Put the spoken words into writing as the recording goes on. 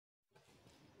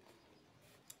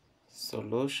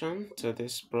Solution to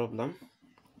this problem: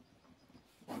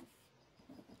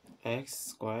 x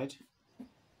squared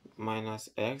minus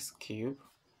x cubed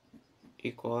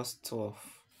equals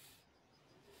 12.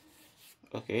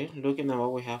 Okay, looking at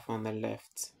what we have on the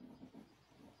left,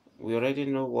 we already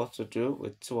know what to do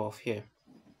with 12 here.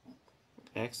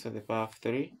 X to the power of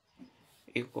 3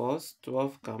 equals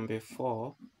 12 can be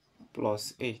 4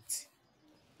 plus 8.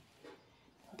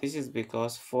 This is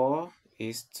because 4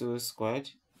 is 2 squared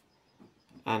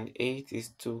and 8 is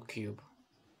 2 cubed.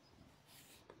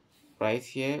 Right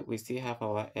here, we still have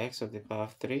our x to the power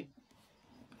of 3,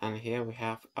 and here we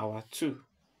have our 2.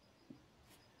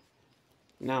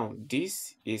 Now,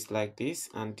 this is like this,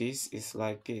 and this is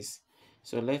like this.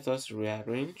 So let us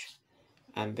rearrange,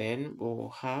 and then we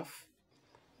will have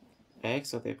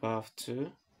x to the power of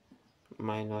 2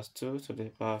 minus 2 to the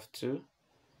power of 2.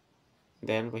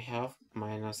 Then we have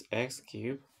minus x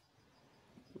cubed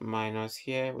minus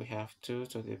here we have 2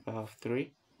 to the power of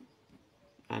 3,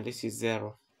 and this is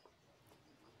 0.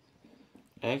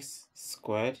 X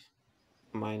squared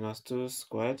minus 2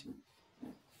 squared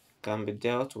can be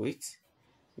dealt with.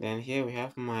 Then here we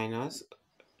have minus.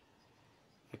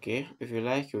 Okay, if you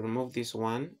like, you remove this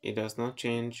one, it does not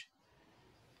change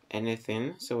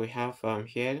anything. So we have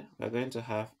here we're going to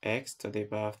have x to the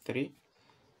power of 3.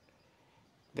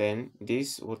 Then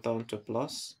this will turn to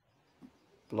plus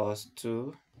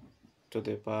 2 to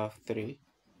the power of 3.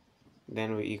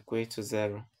 Then we equate to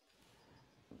 0.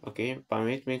 Okay,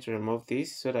 permit me to remove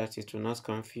this so that it will not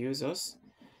confuse us.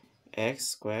 X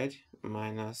squared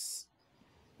minus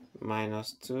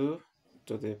 2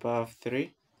 to the power of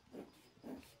 3,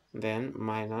 then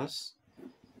minus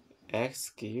x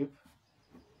cubed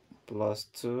plus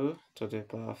 2 to the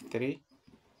power of 3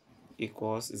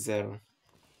 equals 0.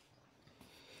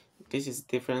 This is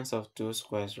difference of two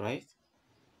squares, right?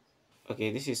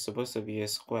 Okay, this is supposed to be a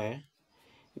square,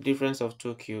 difference of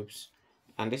two cubes,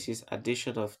 and this is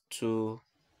addition of two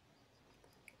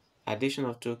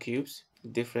cubes,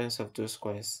 difference of two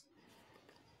squares.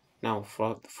 Now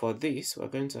for this, we're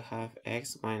going to have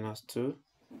x minus 2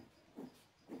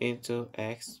 into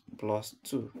x plus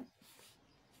 2.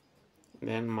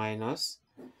 Then minus,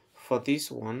 for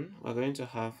this one, we're going to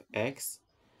have x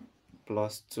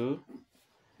plus 2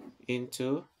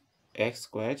 into x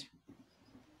squared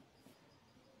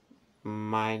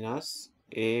minus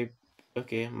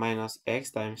minus x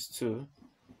times 2.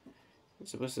 It's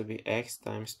supposed to be x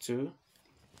times 2,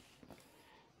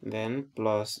 then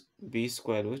plus b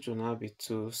squared, which will now be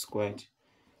 2 squared.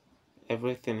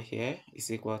 Everything here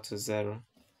is equal to 0.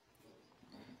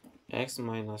 X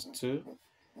minus 2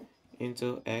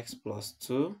 into x plus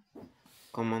 2,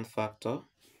 common factor,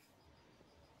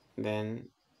 then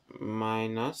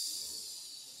minus,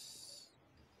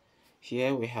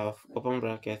 here we have open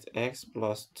bracket x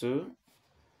plus 2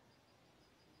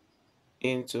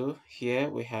 into, here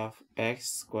we have x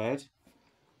squared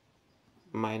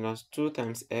minus 2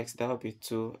 times x, that will be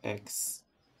 2x,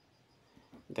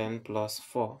 then plus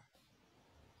 4.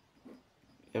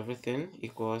 Everything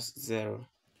equals 0.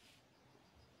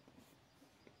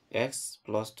 X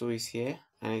plus 2 is here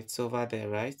and it's over there,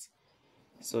 right?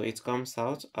 So it comes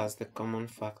out as the common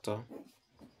factor.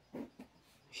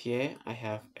 Here I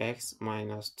have x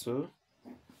minus 2,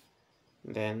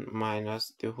 then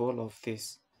minus the whole of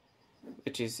this,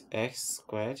 which is x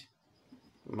squared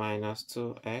minus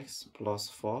 2x plus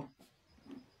 4.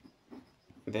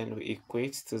 Then we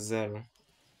equate to 0.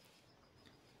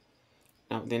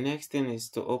 Now the next thing is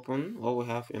to open what we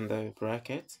have in the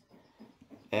bracket.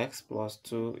 X plus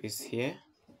 2 is here.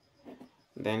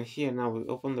 Then here now we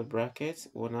open the bracket,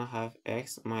 we'll now have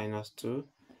x minus 2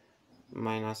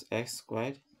 minus x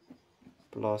squared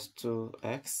plus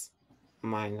 2x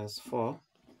minus 4.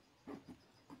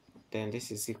 Then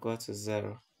this is equal to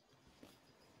 0.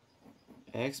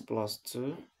 X plus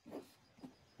 2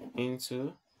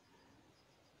 into,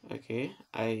 okay,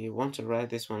 I want to write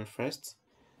this one first.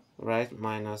 Write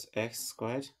minus x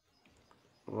squared,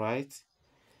 right?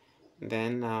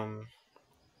 Then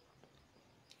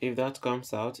if that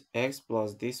comes out, x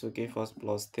plus this will give us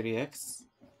plus 3x,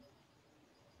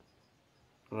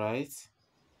 right?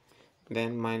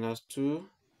 Then minus 2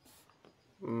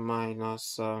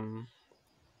 minus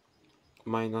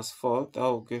minus 4, that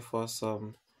will give us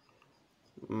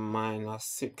minus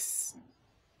 6,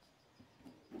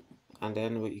 and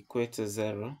then we equate to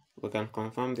 0. We can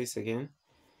confirm this again.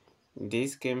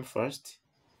 This came first,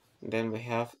 then we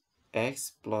have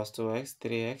x plus 2x,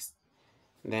 3x,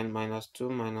 then minus 2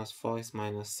 minus 4 is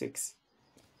minus 6.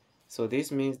 So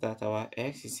this means that our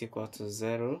x is equal to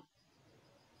 0.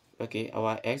 Okay,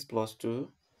 our x plus 2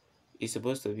 is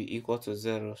supposed to be equal to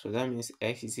 0. So that means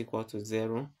x is equal to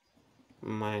 0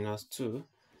 minus 2.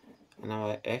 And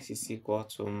our x is equal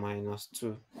to minus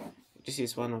 2. This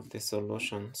is one of the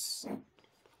solutions.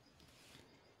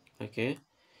 Okay.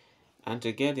 And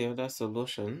to get the other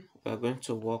solution, we are going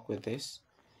to work with this.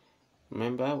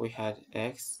 Remember, we had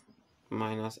x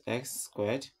minus x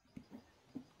squared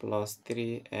plus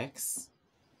 3x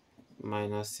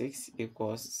minus 6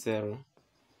 equals 0.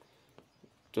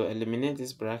 To eliminate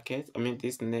this bracket,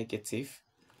 this negative,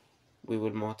 we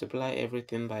will multiply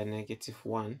everything by negative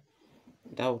 1.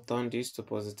 That will turn this to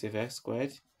positive x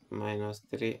squared minus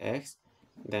 3x,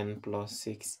 then plus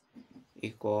 6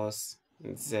 equals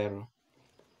 0.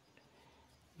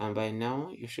 And by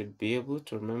now, you should be able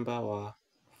to remember our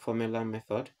formula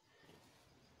method.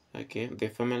 Okay, the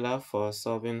formula for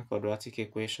solving quadratic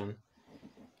equation.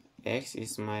 X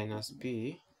is minus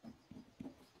b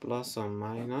plus or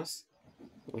minus,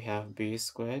 we have b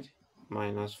squared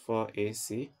minus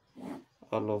 4ac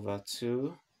all over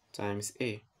 2 times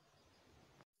a.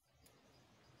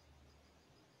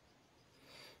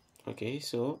 Okay,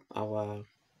 so our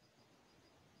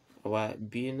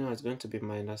b now is going to be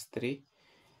minus 3,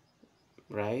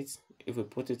 right? If we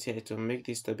put it here to make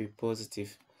this to be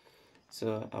positive,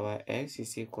 so our x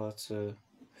is equal to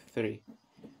 3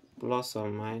 plus or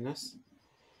minus,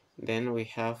 then we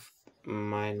have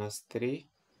minus 3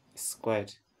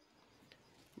 squared.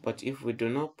 But if we do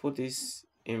not put this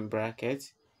in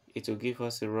bracket, it will give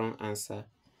us a wrong answer.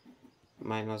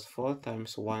 Minus 4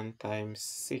 times 1 times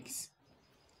 6,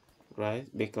 right?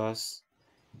 Because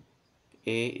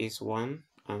a is 1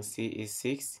 and c is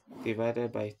 6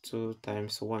 divided by 2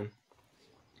 times 1.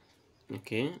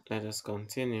 Okay, let us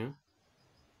continue.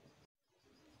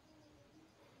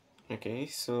 Okay,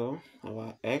 so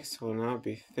our x will now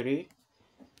be 3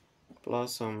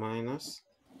 plus or minus.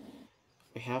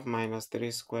 We have minus 3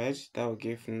 squared, that will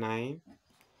give 9.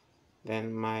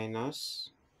 Then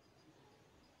minus,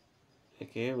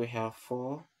 okay, we have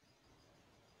 4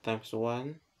 times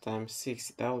 1 times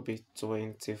 6, that will be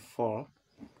 24.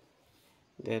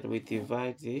 Then we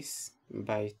divide this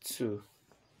by 2.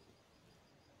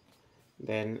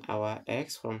 Then our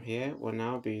x from here will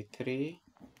now be 3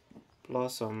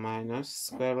 plus or minus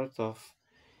square root of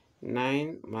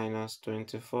 9 minus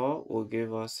 24 will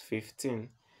give us 15.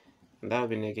 And that will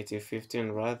be negative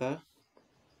 15 rather.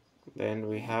 Then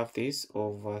we have this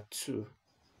over 2.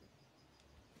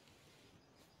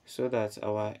 So that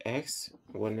our x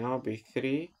will now be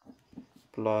 3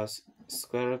 plus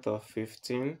square root of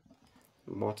 15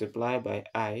 multiplied by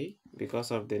I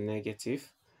because of the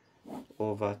negative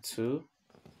over 2,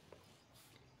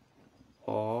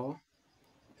 or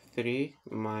 3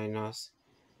 minus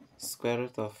square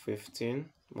root of 15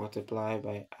 multiplied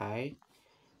by I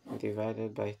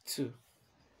divided by 2.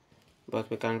 But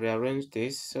we can rearrange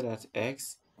this so that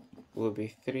x will be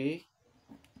 3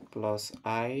 plus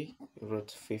I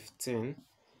root 15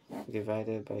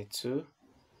 divided by 2,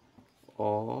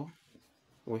 or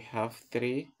we have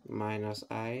 3 minus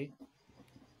I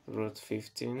root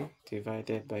 15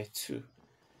 divided by 2.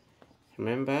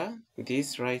 Remember,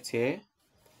 this right here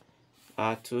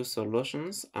are two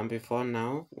solutions, and before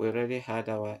now we already had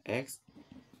our x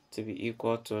to be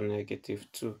equal to negative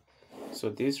 2. So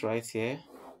this right here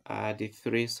are the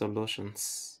three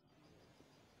solutions.